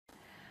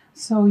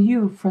So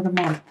you for the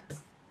month,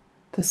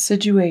 the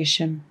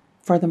situation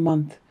for the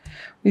month.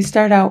 We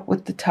start out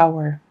with the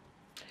Tower.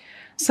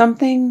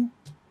 Something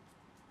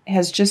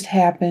has just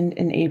happened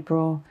in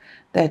April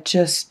that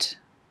just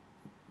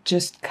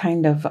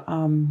kind of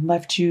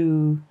left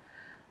you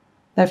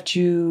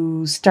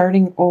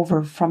starting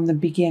over from the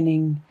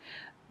beginning.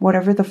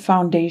 Whatever the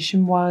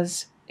foundation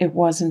was, it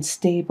wasn't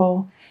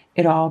stable.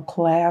 It all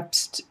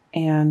collapsed,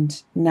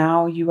 and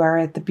now you are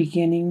at the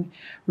beginning,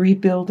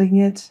 rebuilding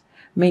it,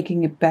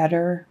 making it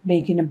better,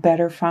 making a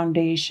better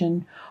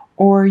foundation,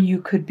 or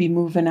you could be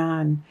moving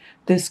on.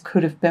 This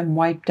could have been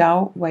wiped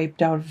out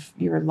of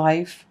your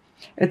life.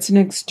 It's an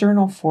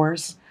external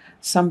force,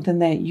 something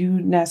that you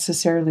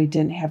necessarily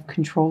didn't have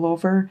control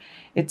over.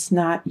 It's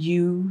not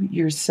you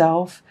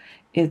yourself.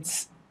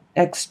 It's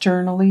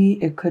externally.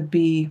 It could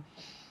be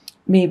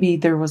maybe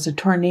there was a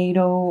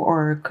tornado,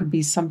 or it could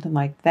be something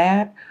like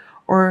that,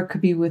 or it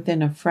could be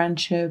within a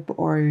friendship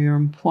or your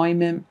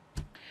employment.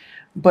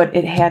 But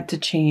it had to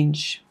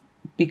change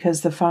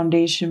because the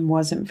foundation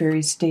wasn't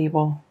very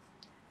stable.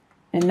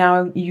 And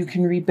now you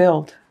can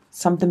rebuild.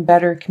 Something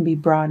better can be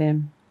brought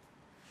in.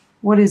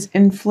 What is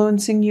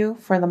influencing you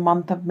for the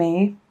month of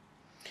May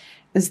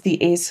is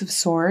the Ace of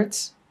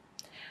Swords.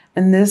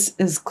 And this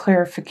is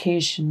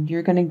clarification.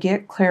 You're going to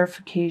get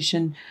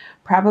clarification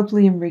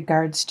probably in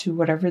regards to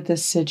whatever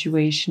this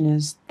situation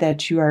is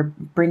that you are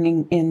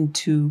bringing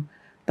into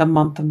the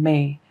month of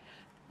May.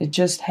 It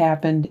just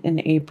happened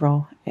in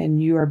April,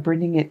 and you are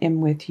bringing it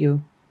in with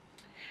you.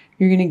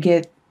 You're going to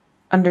get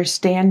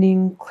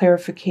understanding,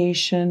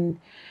 clarification,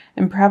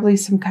 and probably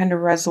some kind of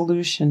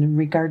resolution in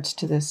regards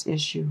to this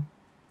issue.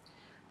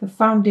 The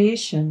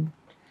foundation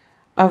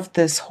of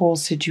this whole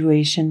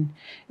situation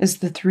is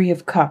the Three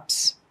of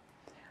Cups,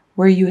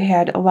 where you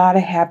had a lot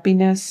of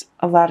happiness,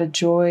 a lot of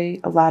joy,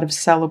 a lot of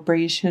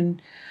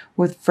celebration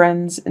with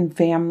friends and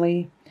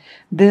family.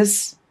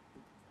 This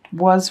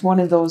was one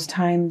of those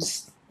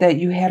times that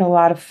you had a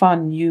lot of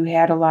fun. You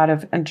had a lot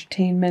of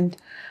entertainment,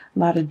 a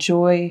lot of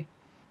joy,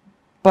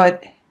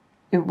 but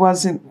it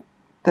wasn't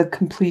the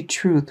complete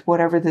truth,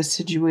 whatever the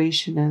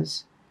situation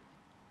is.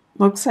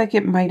 Looks like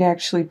it might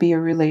actually be a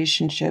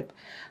relationship.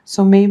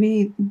 So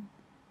maybe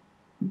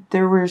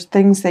there were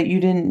things that you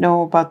didn't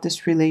know about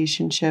this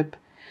relationship,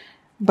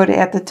 but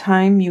at the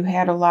time you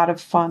had a lot of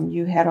fun.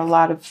 You had a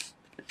lot of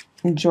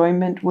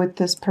enjoyment with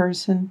this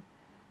person,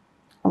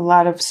 a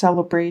lot of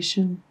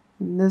celebration.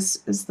 And this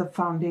is the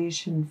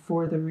foundation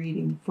for the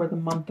reading for the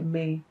month of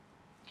May.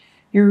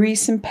 Your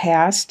recent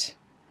past.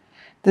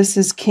 This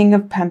is King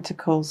of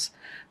Pentacles.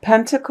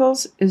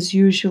 Pentacles is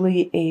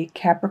usually a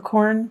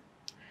Capricorn,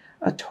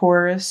 a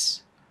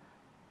Taurus,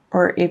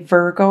 or a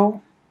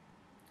Virgo.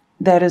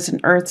 That is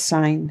an earth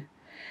sign.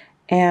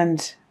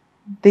 And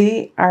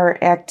they are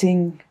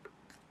acting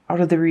out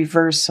of the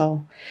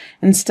reversal.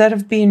 Instead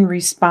of being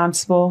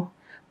responsible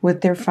with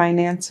their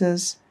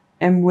finances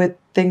and with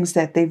things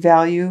that they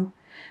value,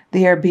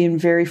 they are being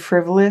very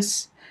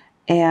frivolous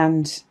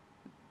and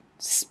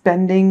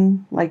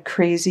spending like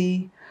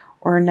crazy,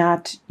 or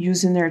not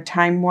using their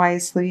time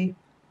wisely.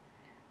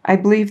 I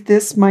believe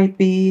this might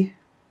be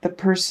the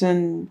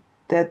person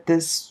that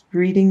this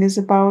reading is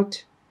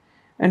about,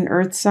 an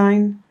earth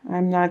sign.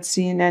 I'm not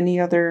seeing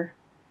any other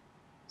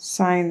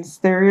signs.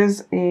 There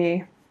is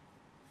a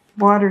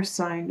water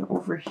sign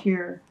over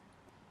here,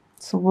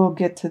 so we'll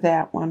get to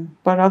that one.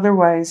 But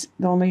otherwise,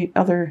 the only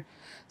other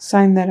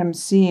sign that I'm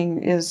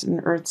seeing is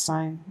an earth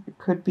sign. It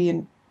could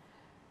be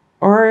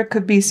or it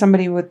could be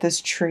somebody with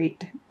this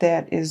trait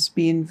that is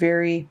being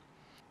very,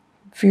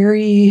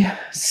 very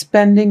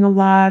spending a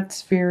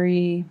lot,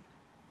 very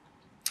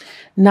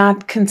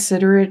not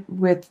considerate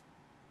with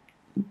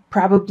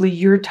probably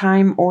your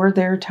time or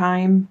their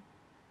time.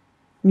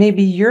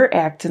 Maybe you're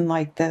acting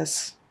like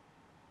this,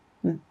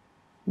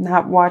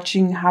 not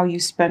watching how you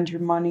spend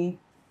your money.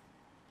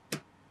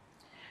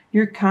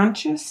 You're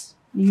conscious.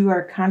 You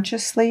are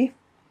consciously.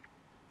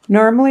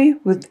 Normally,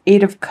 with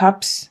Eight of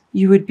Cups,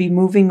 you would be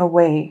moving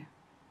away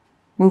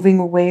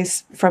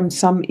from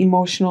some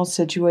emotional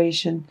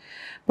situation,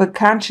 but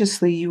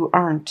consciously you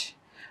aren't.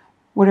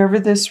 Whatever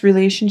this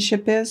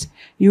relationship is,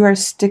 you are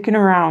sticking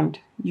around.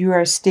 You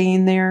are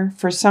staying there.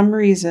 For some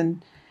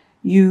reason,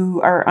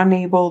 you are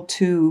unable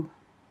to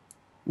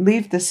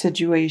leave the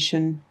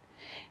situation.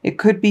 It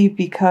could be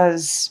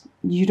because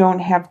you don't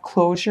have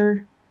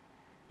closure.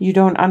 You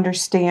don't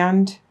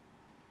understand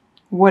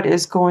what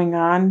is going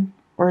on,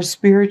 or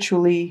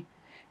spiritually,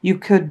 you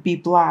could be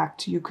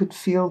blocked. You could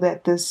feel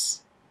that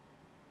this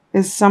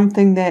is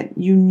something that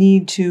you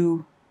need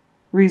to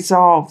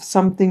resolve,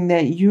 something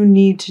that you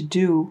need to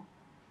do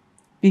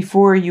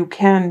before you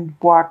can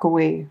walk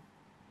away,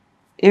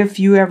 if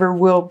you ever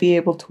will be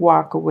able to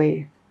walk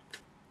away.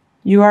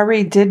 You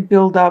already did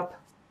build up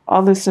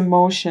all this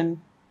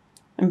emotion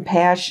and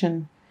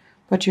passion,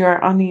 but you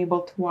are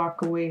unable to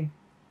walk away.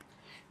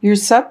 Your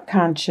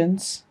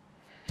subconscious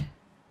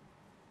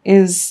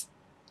is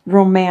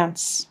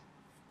romance,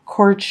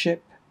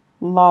 courtship,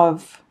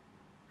 love,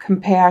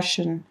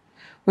 compassion.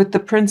 With the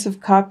Prince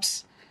of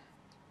Cups,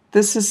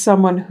 this is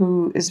someone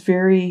who is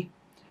very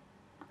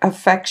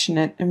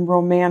affectionate and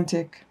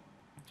romantic.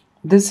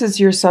 This is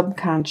your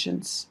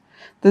subconscious.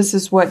 This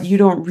is what you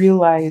don't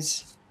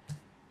realize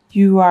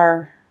you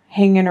are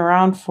hanging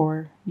around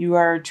for, you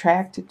are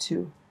attracted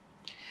to.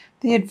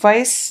 The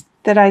advice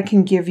that I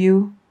can give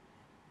you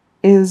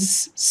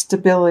is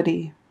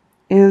stability,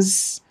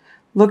 is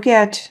look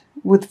at,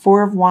 with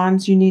Four of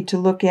Wands, you need to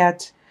look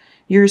at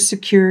your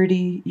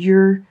security,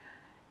 your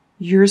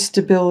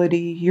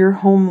stability, your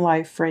home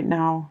life right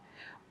now,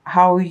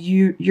 how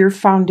your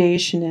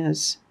foundation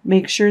is.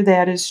 Make sure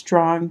that is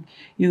strong.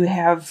 You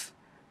have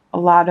a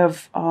lot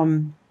of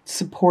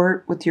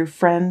support with your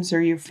friends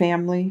or your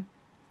family.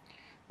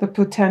 The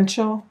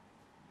potential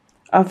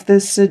of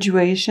this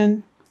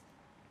situation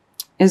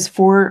is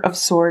Four of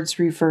Swords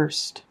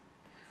reversed.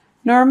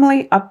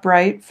 Normally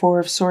upright,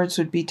 Four of Swords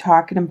would be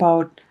talking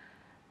about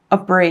a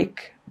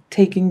break,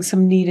 taking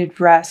some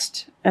needed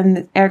rest,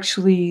 and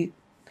actually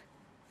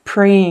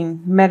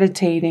praying,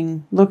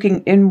 meditating,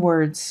 looking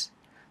inwards,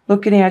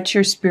 looking at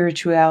your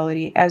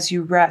spirituality as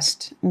you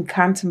rest and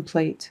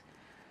contemplate.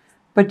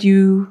 But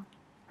you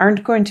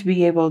aren't going to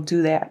be able to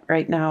do that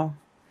right now.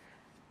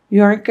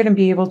 You aren't going to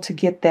be able to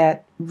get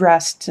that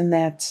rest and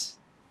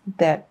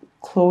that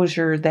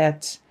closure,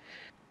 that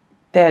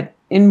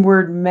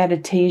inward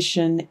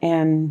meditation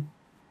and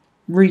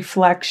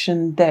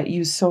reflection that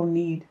you so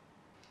need.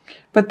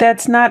 But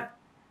that's not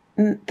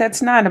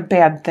a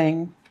bad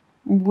thing.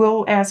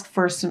 We'll ask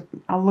for some,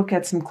 I'll look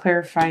at some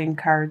clarifying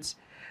cards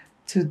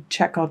to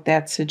check out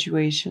that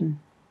situation.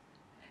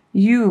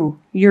 Your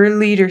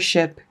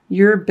leadership,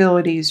 your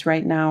abilities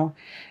right now,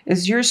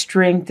 is your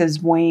strength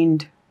is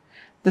waned.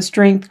 The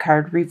Strength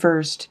card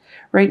reversed.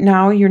 Right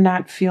now, you're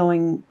not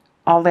feeling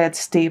all that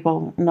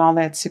stable and all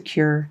that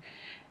secure.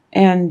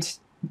 And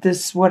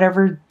this,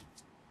 whatever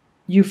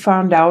you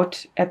found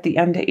out at the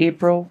end of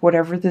April,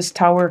 whatever this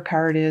Tower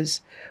card is,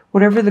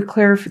 whatever the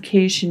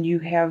clarification you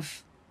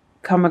have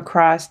come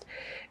across,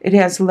 it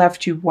has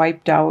left you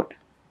wiped out.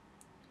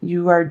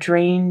 You are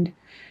drained.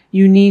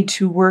 You need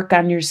to work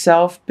on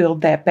yourself,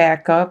 build that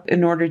back up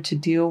in order to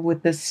deal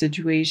with this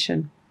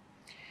situation.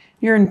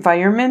 Your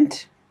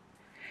environment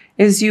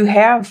is you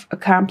have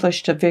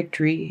accomplished a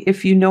victory,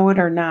 if you know it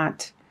or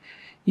not.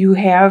 You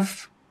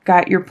have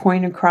got your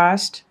point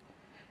across.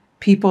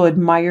 People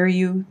admire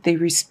you. They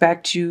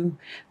respect you.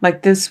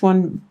 Like this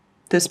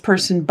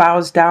person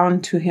bows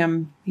down to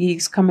him.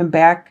 He's coming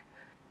back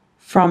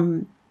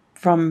from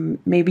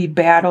maybe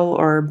battle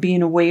or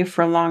being away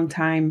for a long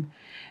time.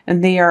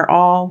 And they are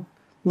all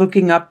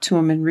looking up to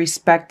him and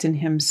respecting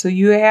him. So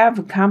you have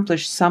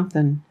accomplished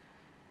something.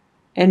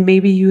 And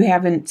maybe you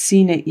haven't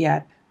seen it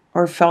yet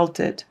or felt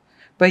it.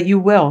 But you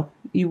will.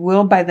 You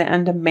will by the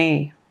end of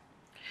May.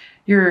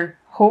 Your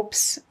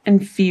hopes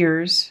and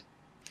fears.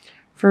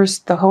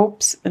 First the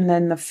hopes and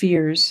then the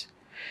fears.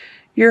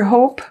 Your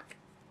hope,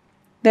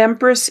 the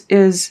Empress,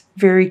 is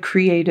very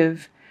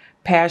creative,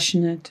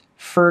 passionate,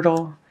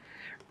 fertile.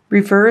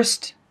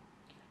 Reversed,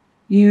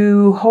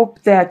 you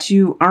hope that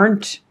you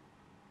aren't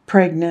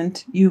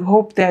pregnant. You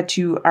hope that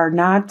you are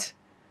not,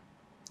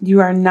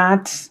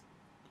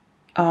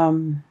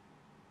 how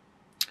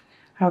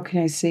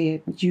can I say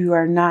it?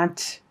 You're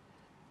not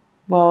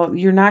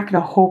going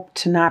to hope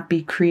to not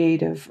be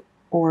creative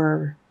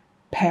or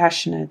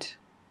passionate.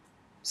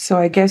 So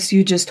I guess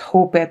you just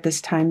hope at this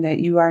time that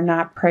you are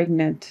not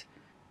pregnant.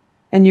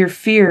 And your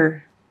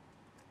fear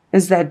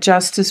is that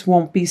justice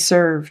won't be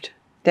served,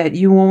 that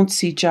you won't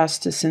see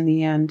justice in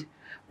the end.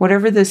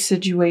 Whatever the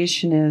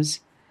situation is,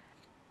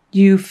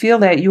 you feel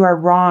that you are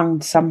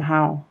wronged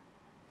somehow.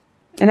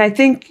 And I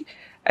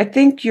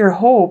think your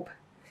hope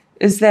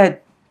is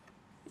that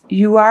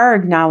you are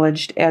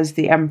acknowledged as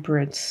the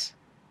Empress.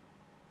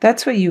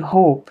 That's what you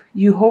hope.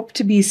 You hope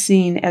to be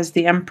seen as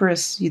the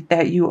Empress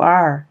that you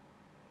are.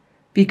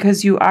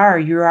 Because you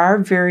are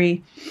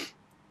very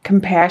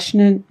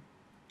compassionate,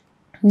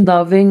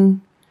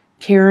 loving,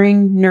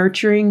 caring,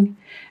 nurturing.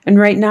 And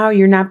right now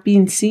you're not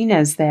being seen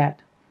as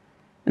that.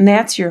 And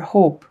that's your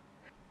hope.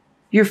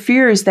 Your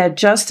fear is that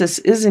justice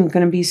isn't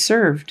going to be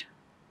served.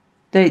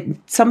 That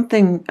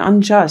something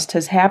unjust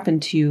has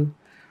happened to you.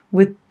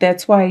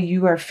 That's why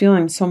you are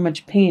feeling so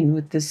much pain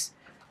with this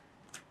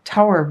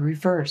Tower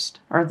reversed.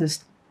 Or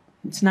this,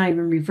 it's not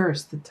even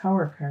reversed, the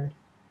Tower card.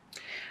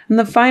 And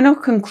the final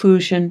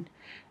conclusion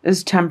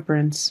is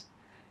Temperance.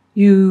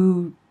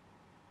 You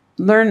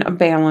learn a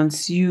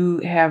balance. You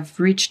have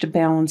reached a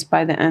balance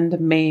by the end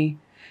of May.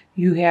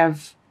 You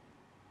have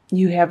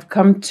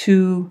come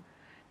to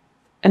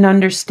an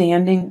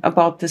understanding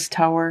about this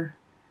Tower.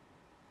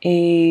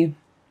 You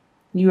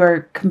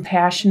are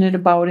compassionate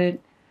about it.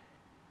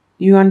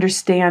 You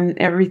understand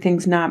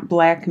everything's not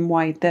black and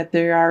white, that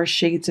there are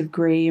shades of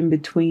gray in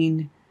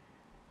between.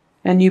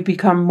 And you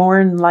become more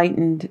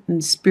enlightened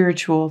and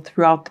spiritual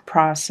throughout the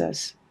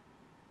process.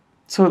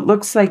 So it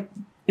looks like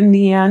in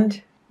the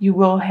end, you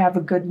will have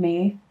a good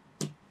May.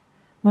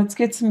 Let's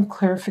get some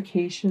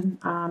clarification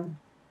on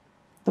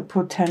the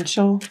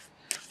potential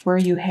where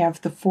you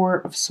have the Four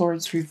of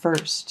Swords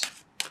reversed.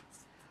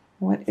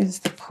 What is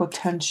the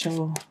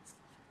potential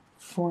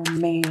for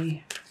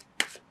May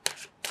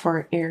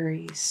for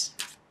Aries.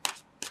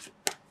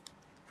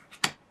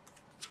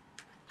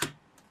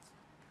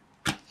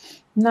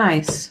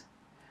 Nice.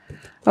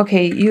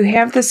 Okay, you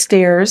have the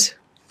stairs,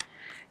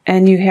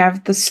 and you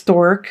have the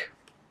stork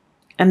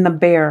and the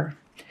bear.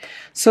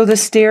 So the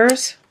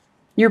stairs,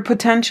 your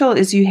potential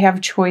is you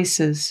have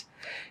choices.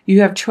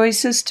 You have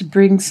choices to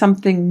bring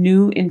something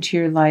new into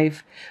your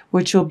life,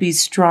 which will be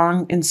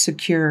strong and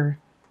secure,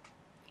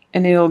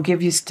 and it'll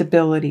give you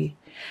stability.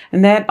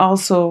 And that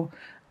also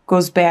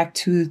goes back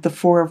to the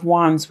Four of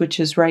Wands, which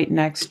is right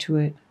next to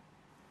it,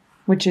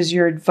 which is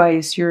your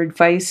advice. Your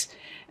advice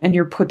and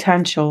your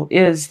potential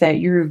is that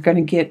you're going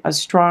to get a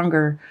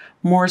stronger,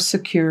 more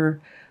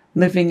secure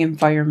living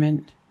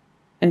environment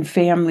and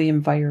family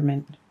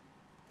environment.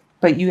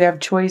 But you have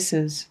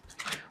choices.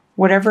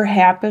 Whatever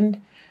happened,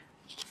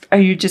 are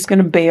you just going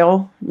to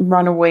bail and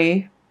run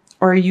away?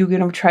 Or are you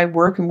going to try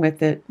working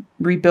with it,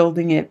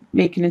 rebuilding it,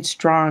 making it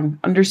strong?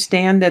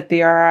 Understand that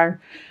there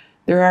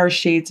are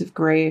shades of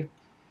gray,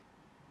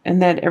 and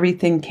that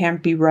everything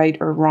can't be right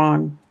or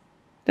wrong.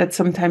 That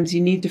sometimes you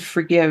need to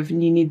forgive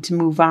and you need to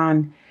move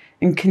on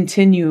and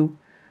continue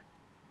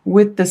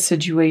with the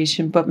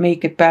situation, but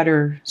make it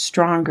better,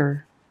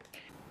 stronger.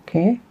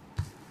 Okay?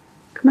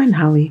 Come on,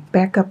 Holly,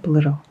 back up a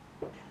little.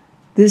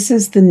 This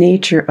is the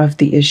nature of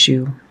the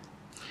issue.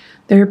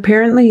 There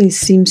apparently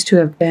seems to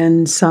have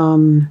been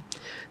some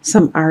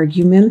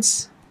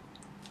arguments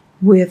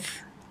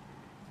with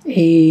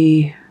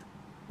a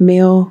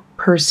male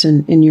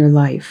person in your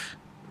life.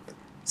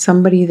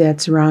 Somebody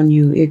that's around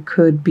you. It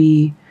could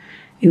be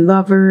a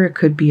lover, it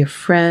could be a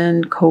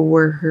friend,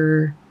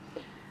 coworker,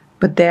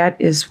 but that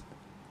is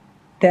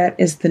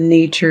the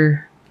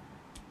nature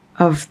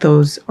of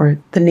those, or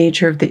the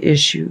nature of the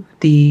issue,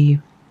 the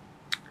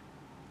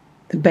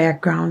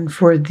background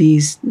for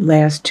these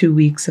last 2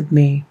 weeks of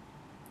May.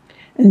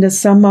 And to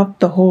sum up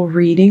the whole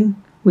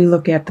reading, we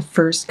look at the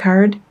first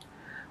card,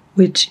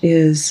 which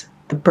is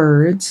the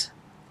birds,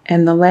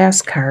 and the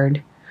last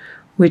card,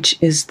 which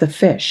is the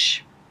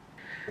fish.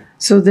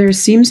 So there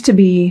seems to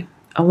be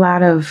a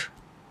lot of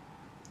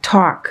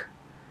talk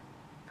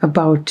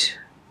about,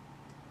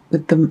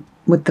 with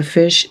the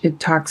fish, it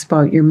talks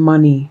about your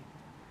money.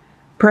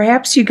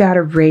 Perhaps you got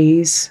a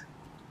raise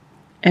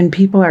and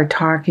people are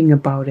talking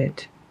about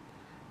it,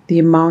 the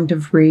amount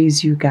of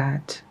raise you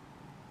got.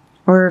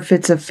 Or if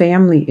it's a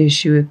family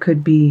issue, it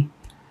could be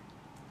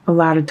a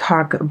lot of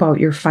talk about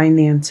your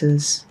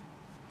finances.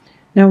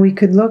 Now we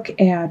could look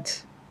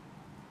at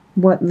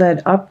what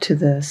led up to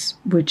this,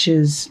 which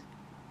is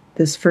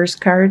this first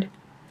card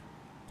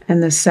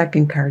and the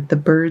second card, the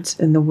birds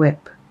and the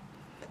whip.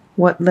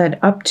 What led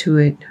up to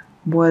it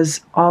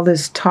was all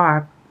this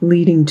talk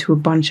leading to a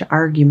bunch of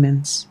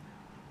arguments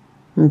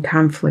and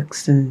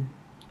conflicts and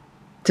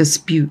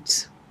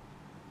disputes.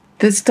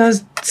 This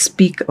does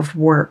speak of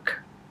work.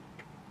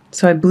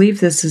 So I believe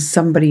this is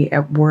somebody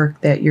at work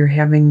that you're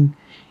having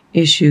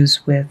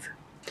issues with.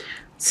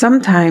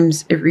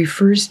 Sometimes it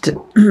refers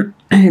to,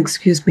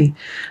 excuse me,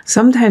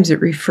 sometimes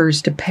it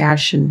refers to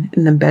passion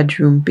in the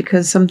bedroom,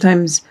 because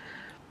sometimes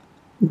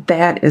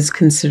that is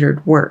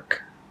considered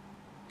work,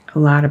 a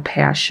lot of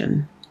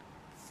passion.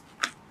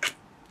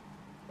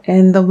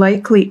 And the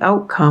likely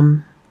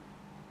outcome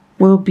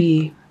will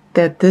be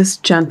that this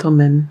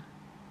gentleman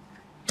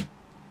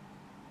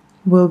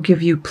will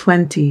give you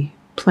plenty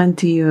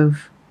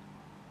of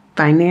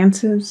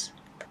finances.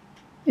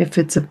 If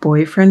it's a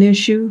boyfriend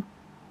issue,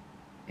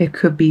 it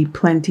could be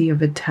plenty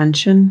of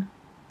attention.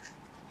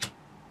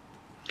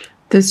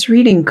 This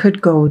reading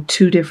could go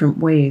 2 different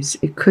ways.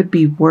 It could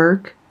be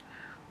work,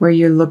 where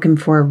you're looking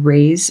for a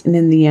raise, and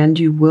in the end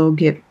you will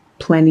get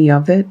plenty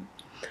of it.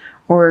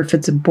 Or if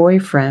it's a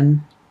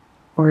boyfriend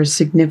or a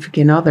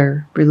significant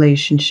other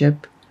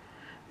relationship,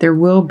 there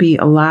will be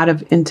a lot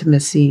of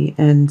intimacy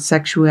and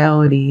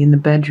sexuality in the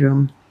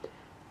bedroom.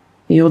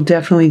 You'll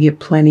definitely get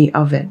plenty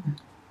of it.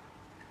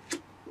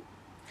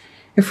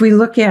 If we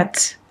look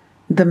at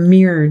the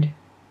mirrored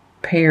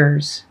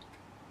pairs,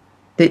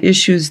 the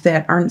issues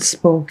that aren't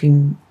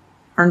spoken,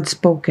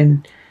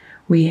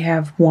 we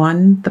have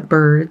 1, the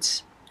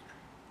birds,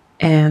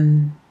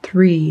 and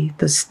 3,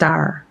 the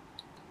star.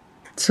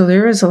 So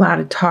there is a lot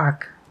of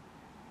talk,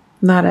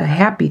 not a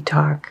happy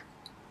talk.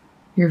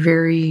 You're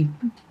very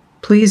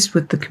pleased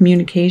with the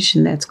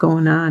communication that's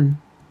going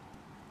on.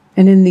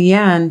 And in the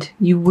end,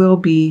 you will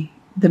be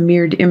the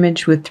mirrored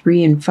image with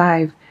 3 and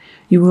 5.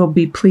 You will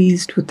be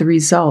pleased with the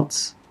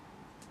results,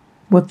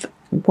 with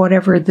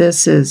whatever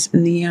this is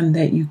in the end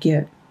that you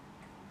get.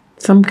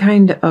 Some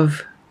kind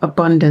of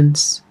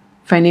abundance,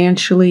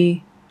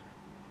 financially,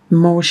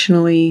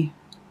 emotionally,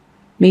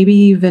 maybe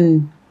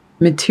even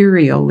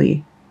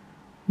materially,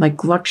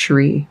 like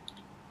luxury.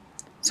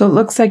 So it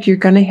looks like you're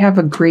going to have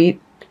a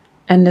great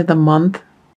end of the month